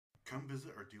Come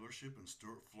visit our dealership in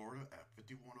Stuart, Florida at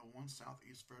 5101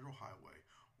 Southeast Federal Highway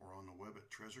or on the web at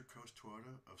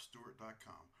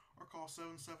treasurecoasttoyotaofstuart.com or call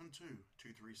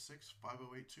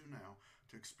 772-236-5082 now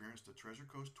to experience the Treasure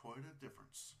Coast Toyota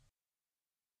difference.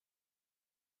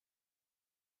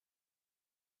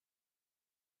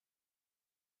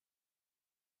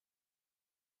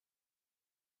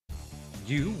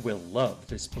 You will love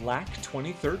this black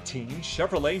 2013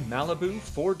 Chevrolet Malibu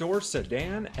 4-door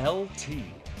sedan LT,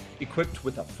 equipped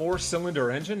with a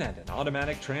 4-cylinder engine and an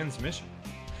automatic transmission.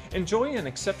 Enjoy an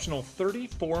exceptional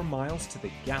 34 miles to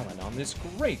the gallon on this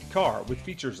great car with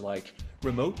features like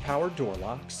remote power door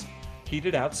locks,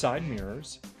 heated outside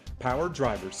mirrors, power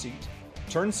driver's seat,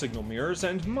 turn signal mirrors,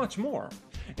 and much more.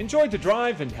 Enjoy the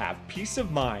drive and have peace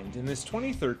of mind in this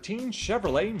 2013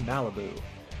 Chevrolet Malibu.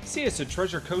 See us at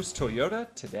Treasure Coast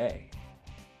Toyota today.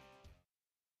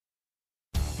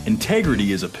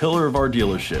 Integrity is a pillar of our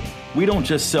dealership. We don't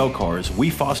just sell cars, we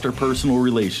foster personal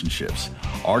relationships.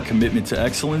 Our commitment to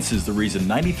excellence is the reason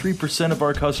 93% of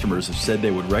our customers have said they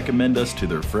would recommend us to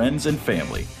their friends and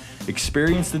family.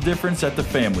 Experience the difference at the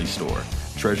Family Store.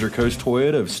 Treasure Coast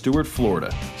Toyota of Stuart,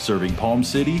 Florida, serving Palm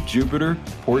City, Jupiter,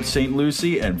 Port St.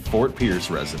 Lucie, and Fort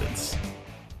Pierce residents.